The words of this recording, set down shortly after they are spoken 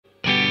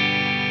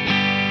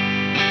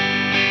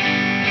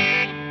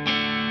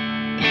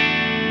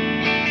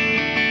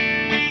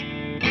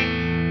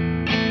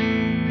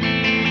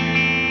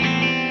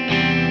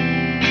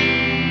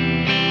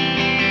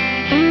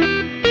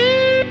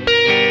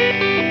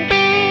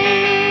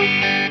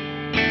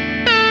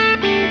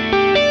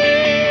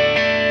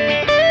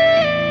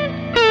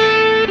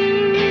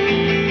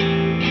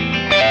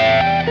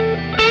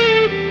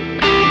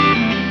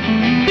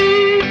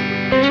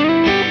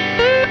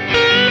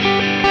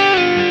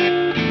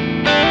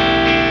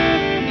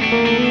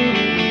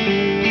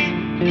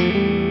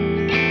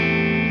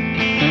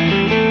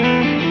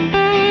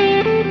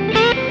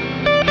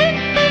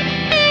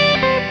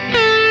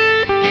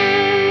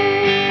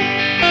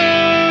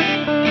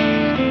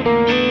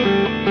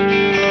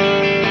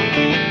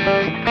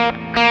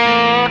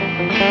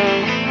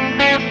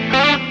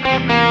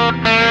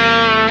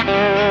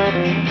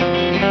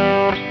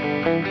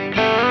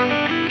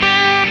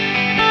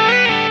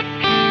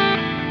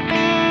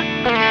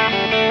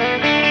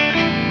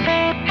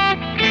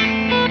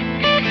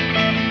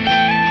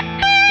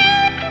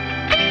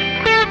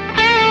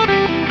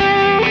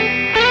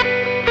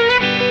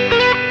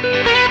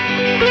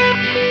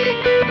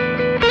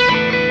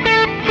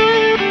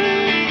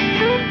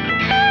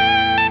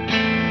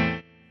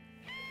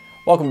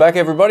Welcome back,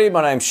 everybody.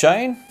 My name's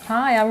Shane.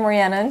 Hi, I'm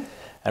Rhyannon.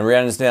 And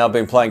Rhiannon's now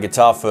been playing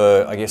guitar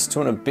for, I guess,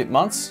 2 and a bit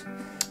months.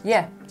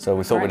 Yeah. So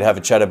we thought we'd have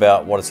a chat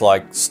about what it's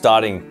like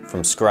starting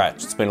from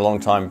scratch. It's been a long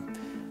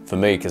time for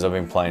me because I've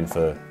been playing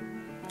for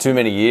too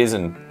many years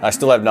and I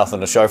still have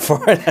nothing to show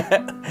for it.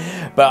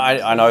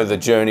 But I know the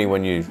journey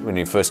when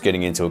you're first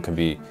getting into it can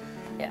be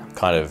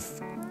kind of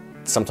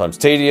sometimes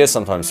tedious,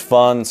 sometimes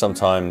fun,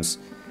 sometimes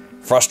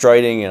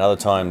frustrating, and other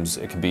times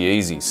it can be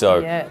easy. So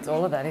yeah, it's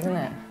all of that, isn't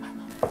it?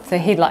 So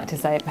he'd like to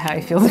say how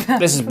he feels about it.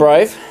 This is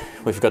Brave.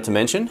 We forgot to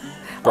mention.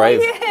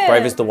 Brave. Oh, yeah.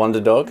 Brave is the wonder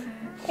dog.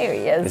 Here he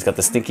is. He's got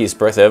the stinkiest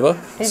breath ever.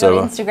 He's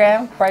on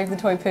Instagram, Brave the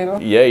Toy Poodle.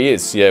 Yeah, he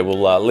is. Yeah,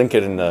 we'll link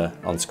it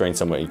on screen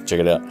somewhere. You can check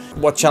it out.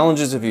 What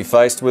challenges have you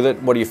faced with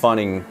it? What are you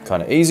finding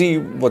kind of easy?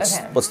 What's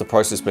the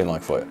process been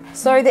like for you?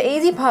 So the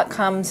easy part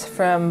comes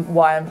from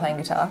why I'm playing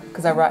guitar,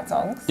 because I write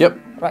songs. Yep.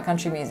 Write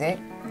country music.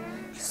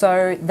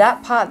 So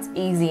that part's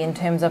easy in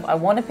terms of I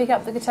want to pick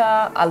up the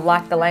guitar, I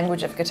like the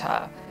language of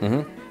guitar.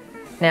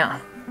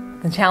 Now,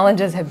 the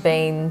challenges have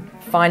been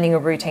finding a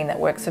routine that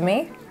works for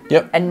me.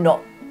 Yep. And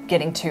not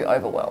getting too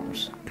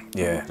overwhelmed.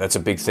 Yeah, that's a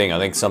big thing. I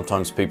think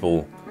sometimes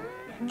people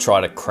try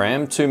to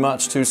cram too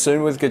much too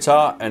soon with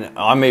guitar, and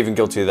I'm even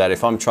guilty of that.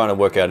 If I'm trying to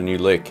work out a new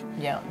lick,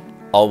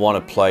 I'll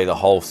want to play the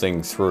whole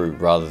thing through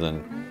rather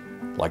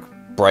than like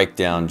break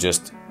down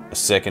just a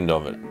second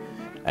of it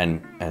and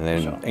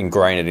then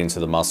ingrain it into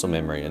the muscle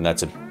memory, and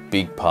that's a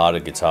big part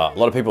of guitar. A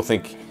lot of people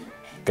think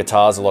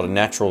guitar's a lot of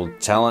natural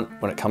talent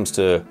when it comes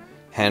to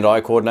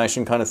hand-eye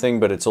coordination kind of thing,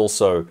 but it's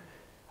also,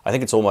 I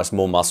think it's almost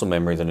more muscle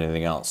memory than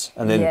anything else.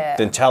 And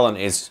then talent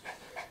is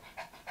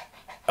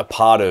a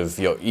part of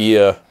your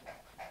ear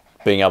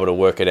being able to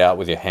work it out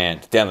with your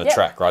hand down the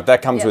track, right?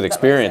 That comes with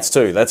experience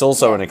too. That's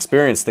also an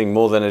experience thing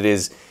more than it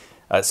is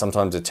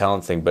sometimes a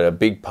talent thing, but a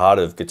big part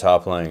of guitar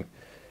playing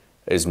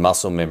is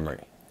muscle memory.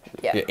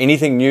 Yeah,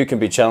 anything new can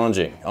be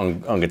challenging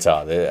on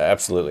guitar,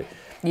 absolutely.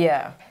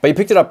 Yeah. But you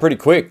picked it up pretty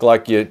quick,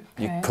 like your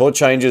chord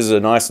changes are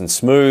nice and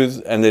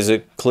smooth, and there's a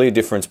clear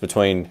difference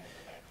between,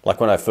 like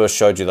when I first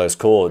showed you those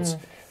chords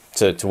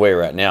to where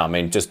you're at now. I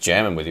mean, just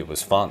jamming with you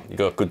was fun. You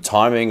got good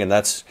timing, and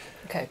that's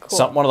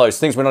one of those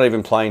things. We're not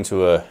even playing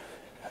to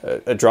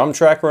a drum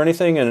track or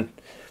anything, and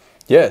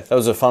yeah, that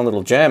was a fun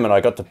little jam, and I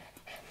got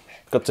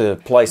to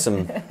play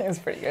some it was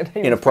pretty good.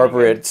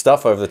 inappropriate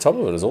stuff over the top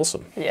of it. It was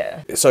awesome.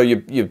 Yeah. So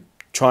you're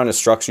trying to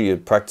structure your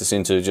practice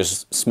into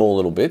just small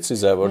little bits, is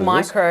that what it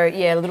is?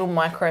 Yeah, little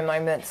micro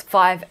moments,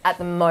 5 at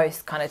the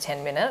most, kind of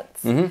 10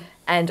 minutes.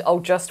 And I'll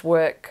just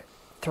work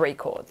 3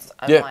 chords.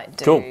 I might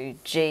do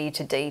G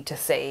to D to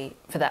C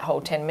for that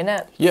whole 10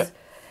 minutes. Yeah.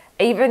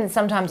 Even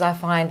sometimes I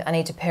find I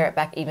need to pare it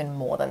back even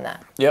more than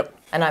that. Yep.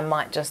 And I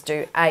might just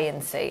do A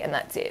and C and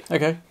that's it.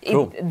 Okay,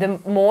 cool.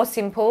 The more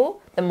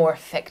simple, the more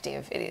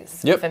effective it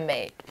is for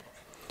me.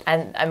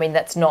 And I mean,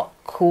 that's not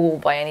cool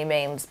by any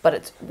means, but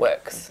it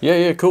works.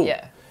 Yeah, cool.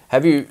 Yeah.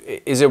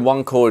 Is there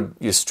one chord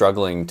you're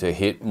struggling to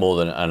hit more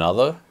than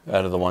another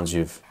out of the ones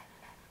you've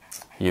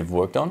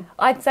worked on?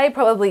 I'd say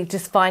probably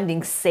just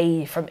finding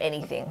C from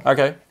anything.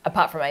 Okay.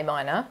 Apart from A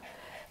minor.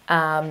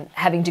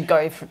 Having to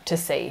go to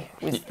C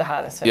was the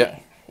hardest for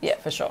me. Yeah,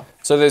 for sure.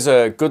 So there's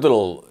a good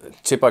little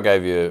tip I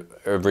gave you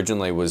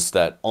originally, was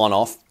that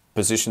on-off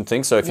position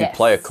thing. So if you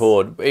play a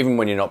chord, even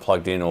when you're not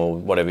plugged in or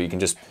whatever, you can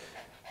just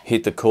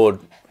hit the chord,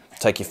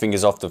 take your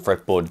fingers off the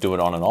fretboard, do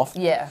it on and off.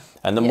 Yeah.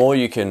 And the more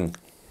you can,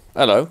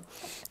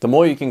 the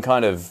more you can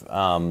kind of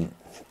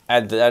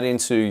add that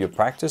into your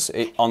practice,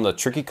 on the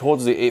tricky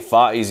chords,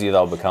 far easier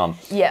they'll become.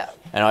 Yeah.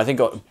 And I think,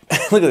 look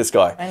at this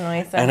guy. I know,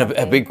 he's so and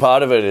a big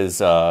part of it is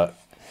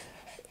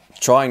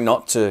trying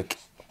not to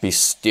be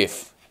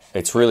stiff.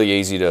 It's really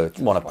easy to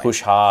want to push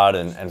hard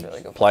and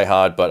really play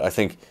hard, but I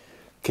think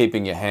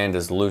keeping your hand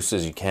as loose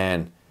as you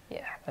can,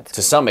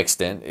 to some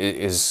extent,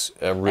 is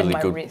a really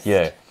good. Wrist.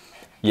 Yeah.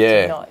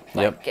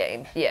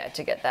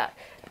 To get that.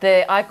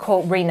 I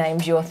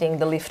renamed your thing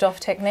the lift-off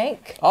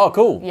technique. Oh,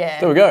 cool. Yeah.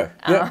 There we go.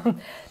 Yeah.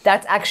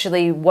 That's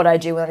actually what I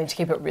do when I need to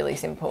keep it really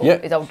simple. Yeah.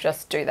 Is I'll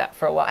just do that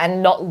for a while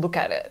and not look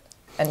at it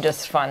and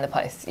just find the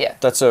place. Yeah.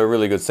 That's a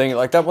really good thing.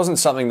 Like, that wasn't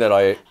something that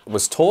I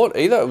was taught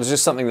either. It was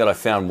just something that I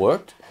found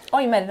worked. Oh,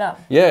 you made it up?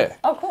 Yeah.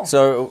 Oh, cool.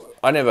 So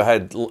I never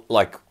had,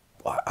 like,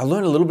 I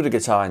learned a little bit of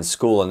guitar in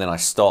school and then I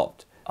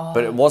stopped. Oh.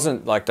 But it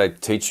wasn't like they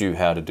teach you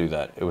how to do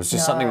that. It was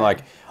just something like,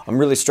 I'm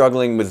really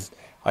struggling with,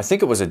 I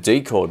think it was a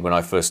D chord when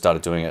I first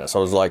started doing it. So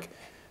I was like,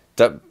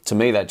 to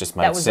me that just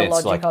made sense. That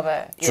was the logic of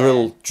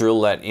it.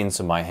 Drill that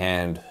into my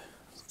hand,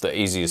 the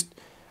easiest.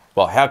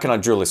 Well, how can I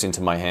drill this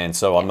into my hand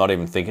so I'm not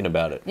even thinking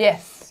about it?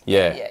 Yes.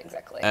 Yeah. Yeah,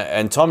 exactly.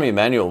 And Tommy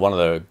Emmanuel, one of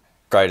the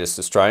greatest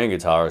Australian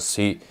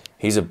guitarists,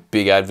 he's a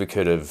big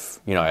advocate of,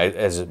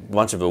 as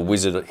much of a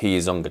wizard he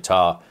is on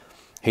guitar,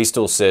 he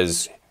still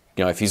says,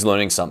 if he's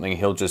learning something,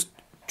 he'll just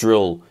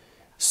drill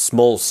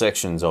small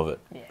sections of it.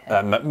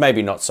 Yeah.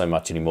 Maybe not so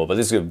much anymore, but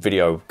this is a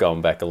video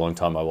going back a long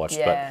time I watched.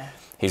 But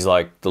he's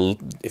like,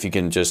 if you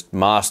can just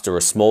master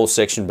a small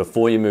section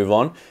before you move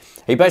on.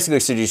 He basically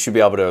said you should be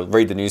able to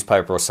read the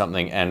newspaper or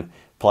something and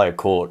play a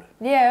chord.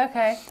 Yeah,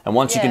 okay. And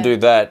once you can do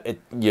that,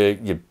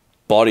 you're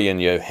body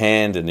and your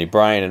hand and your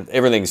brain and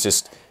everything's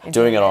just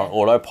doing it on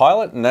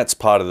autopilot, and that's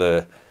part of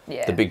the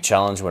big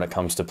challenge when it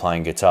comes to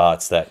playing guitar.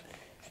 It's that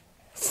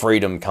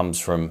freedom comes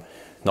from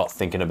not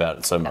thinking about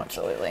it so much.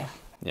 Absolutely.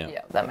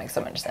 Yeah, that makes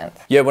so much sense.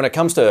 Yeah, when it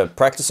comes to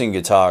practicing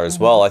guitar as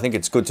well, I think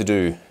it's good to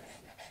do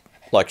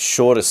like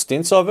shorter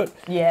stints of it,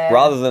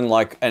 rather than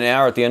like an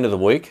hour at the end of the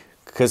week,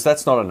 because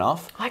that's not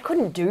enough. I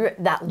couldn't do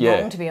it that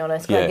long, to be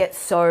honest, because I get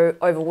so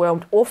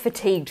overwhelmed or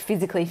fatigued,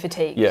 physically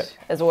fatigued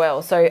as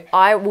well. So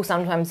I will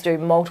sometimes do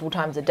multiple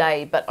times a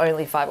day, but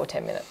only 5 or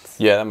 10 minutes.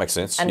 Yeah, that makes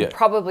sense. And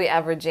probably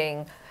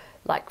averaging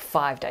like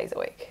 5 days a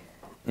week.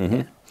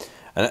 Mm-hmm.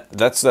 And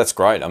that's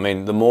great. I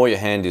mean, the more your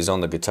hand is on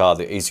the guitar,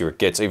 the easier it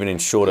gets. Even in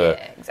shorter,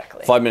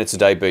 5 minutes a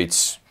day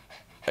beats,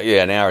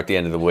 an hour at the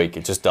end of the week.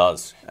 It just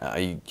does.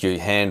 Your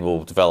hand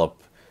will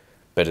develop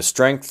better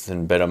strength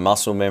and better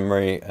muscle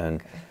memory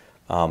and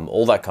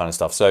all that kind of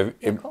stuff. So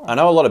I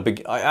know a lot of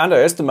I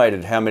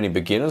underestimated how many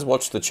beginners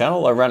watch the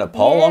channel. I ran a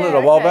poll on it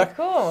a while back.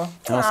 Cool.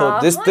 And I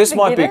thought this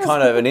might be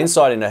kind of an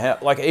insight into how,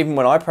 like even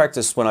when I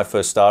practiced when I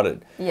first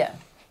started,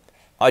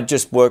 I'd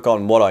just work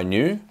on what I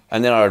knew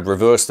and then I'd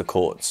reverse the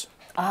chords.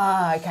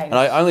 Ah, okay. And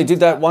I only did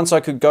that once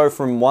I could go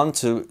from 1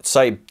 to,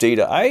 say, D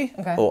to A,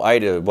 or A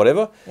to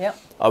whatever. Yep.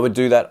 I would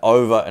do that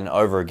over and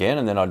over again,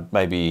 and then I'd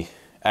maybe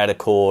add a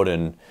chord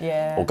and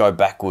or go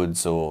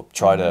backwards or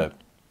try to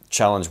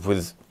challenge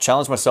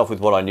myself with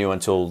what I knew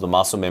until the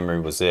muscle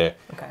memory was there.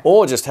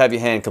 Or just have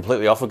your hand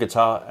completely off a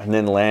guitar and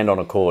then land on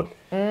a chord.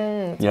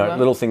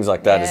 Little things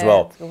like that as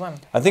well. That's a good one.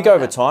 I think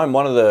over time,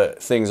 one of the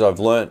things I've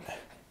learnt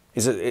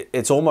is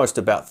it's almost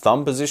about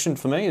thumb position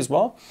for me as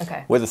well.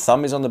 Where the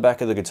thumb is on the back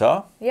of the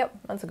guitar. Yep,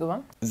 that's a good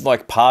one. It's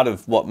like part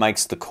of what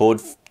makes the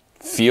chord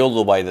feel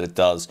the way that it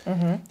does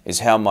is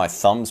how my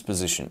thumb's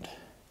positioned.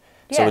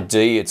 So a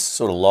D, it's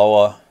sort of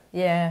lower.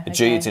 A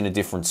G, it's in a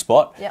different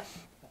spot. Yep.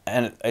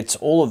 And it's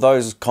all of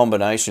those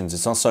combinations.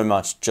 It's not so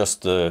much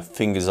just the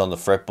fingers on the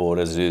fretboard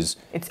as it is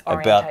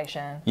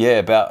orientation.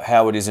 About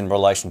how it is in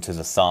relation to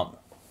the thumb.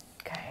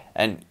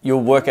 And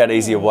you'll work out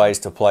easier ways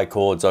to play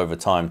chords over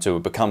time too.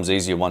 It becomes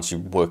easier once you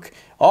work,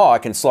 I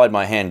can slide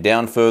my hand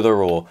down further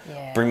or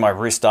bring my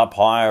wrist up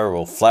higher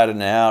or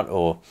flatten out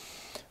or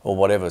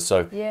whatever.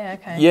 So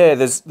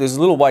there's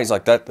little ways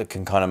like that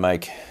can kind of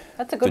make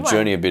the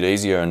journey a bit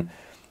easier, and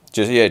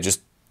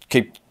just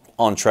keep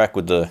on track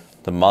with the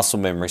muscle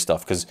memory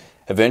stuff, because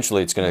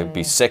eventually it's going to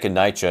be second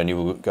nature and you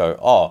will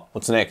go,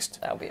 what's next?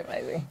 That'll be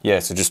amazing. Yeah,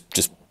 so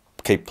just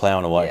keep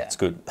plowing away. It's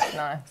good.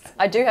 Nice.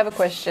 I do have a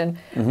question.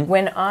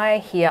 When I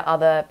hear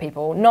other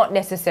people, not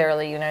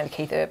necessarily, the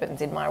Keith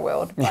Urbans in my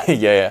world, but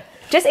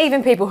just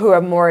even people who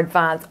are more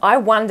advanced, I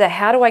wonder,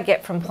 how do I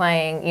get from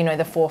playing,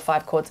 the 4 or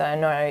 5 chords that I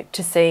know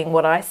to seeing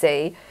what I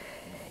see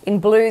in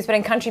blues, but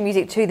in country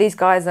music too? These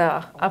guys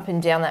are up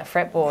and down that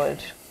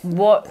fretboard.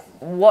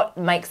 What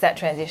makes that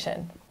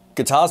transition?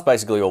 Guitar's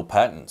basically all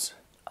patterns.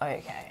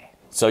 Okay.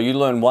 So you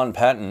learn one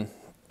pattern,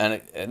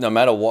 and no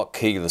matter what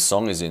key the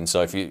song is in,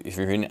 so if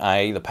you're in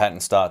A, the pattern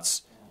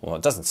starts, well,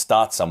 it doesn't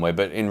start somewhere,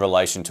 but in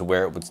relation to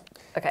where it would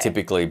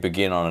typically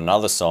begin on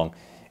another song,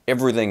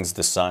 everything's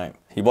the same.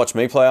 You watch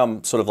me play,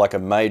 I'm sort of like a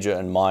major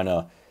and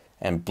minor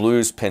and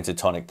blues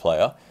pentatonic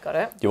player. Got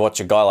it. You watch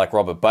a guy like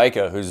Robert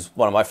Baker, who's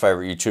one of my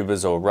favourite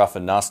YouTubers, or Ruff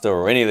and Nuster,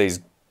 or any of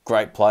these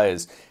great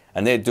players,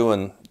 and they're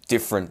doing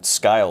different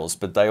scales,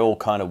 but they all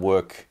kind of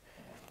work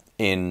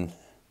in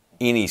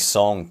any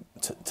song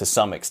to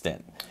some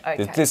extent.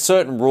 There's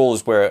certain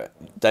rules where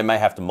they may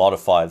have to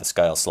modify the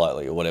scale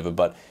slightly or whatever,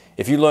 but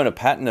if you learn a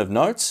pattern of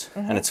notes,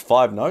 and it's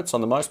 5 notes on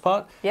the most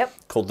part,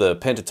 called the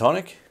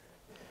pentatonic,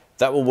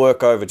 that will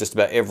work over just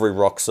about every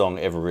rock song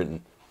ever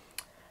written.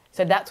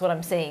 So that's what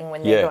I'm seeing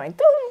when they're going,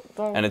 dum,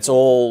 dum. And it's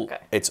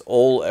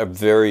all a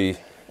very,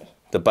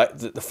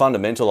 the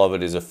fundamental of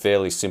it is a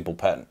fairly simple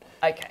pattern.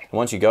 Okay. And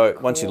once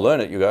you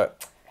learn it, you go,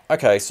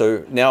 okay,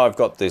 so now I've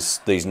got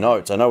these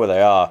notes, I know where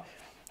they are.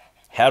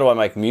 How do I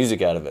make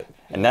music out of it?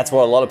 And that's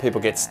what a lot of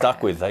people get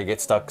stuck with. They get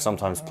stuck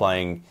sometimes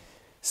playing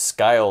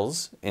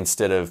scales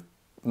instead of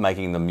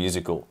making them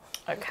musical.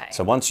 Okay.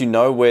 So once you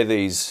know where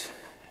these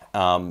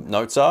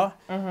notes are,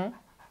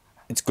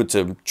 it's good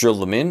to drill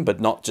them in, but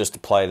not just to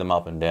play them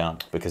up and down,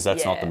 because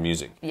that's not the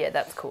music. Yeah,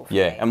 that's cool.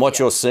 And what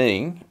you're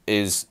seeing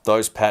is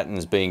those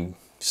patterns being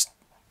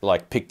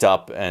like picked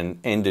up and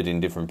ended in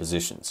different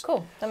positions.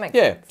 Cool, that makes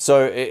sense.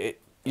 So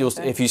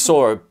if you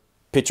saw a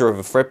picture of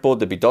a fretboard,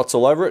 there'd be dots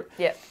all over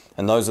it.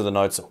 And those are the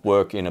notes that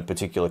work in a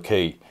particular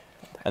key.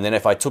 And then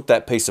if I took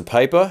that piece of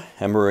paper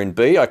and we're in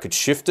B, I could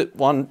shift it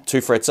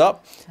 1-2 frets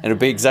up and it'd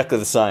be exactly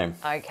the same.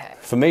 Okay.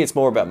 For me, it's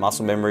more about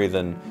muscle memory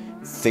than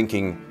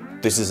thinking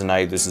this is an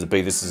A, this is a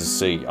B, this is a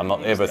C. I'm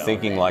not ever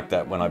thinking like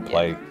that when I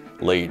play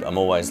lead. I'm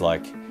always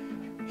like,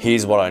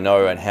 here's what I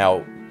know and how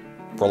it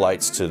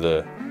relates to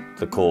the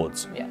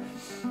chords.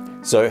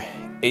 So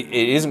it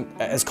isn't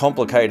as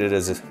complicated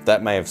as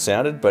that may have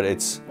sounded, but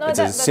it's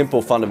a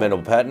simple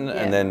fundamental pattern,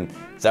 and then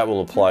that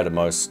will apply to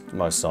most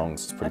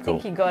songs. It's pretty cool.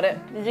 I think you got it.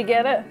 Did you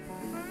get it?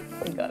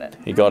 You got it.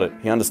 He got it.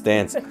 He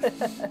understands.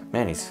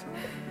 Man, he's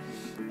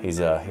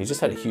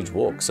just had a huge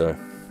walk, so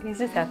He's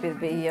just happy to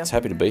be here. He's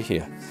happy to be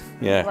here.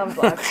 Yeah. Loves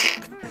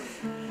life.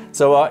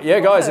 So yeah,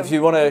 guys, if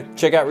you want to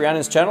check out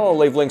Rhiannon's channel, I'll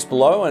leave links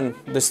below, and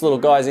this little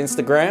guy's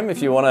Instagram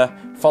if you want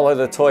to follow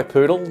the toy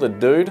poodle, the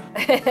dude.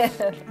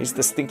 He's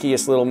the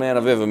stinkiest little man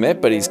I've ever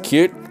met, but he's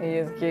cute. He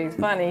is cute. He's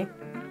funny.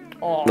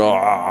 Oh,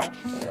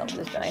 he loves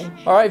this Jane.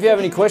 All right, if you have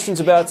any questions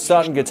about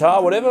starting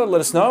guitar, whatever, let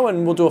us know,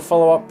 and we'll do a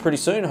follow-up pretty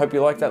soon. Hope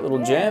you like that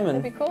little jam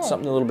and that'd be cool.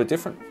 something a little bit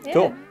different. Yeah.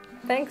 Cool.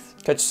 Thanks.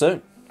 Catch you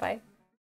soon. Bye.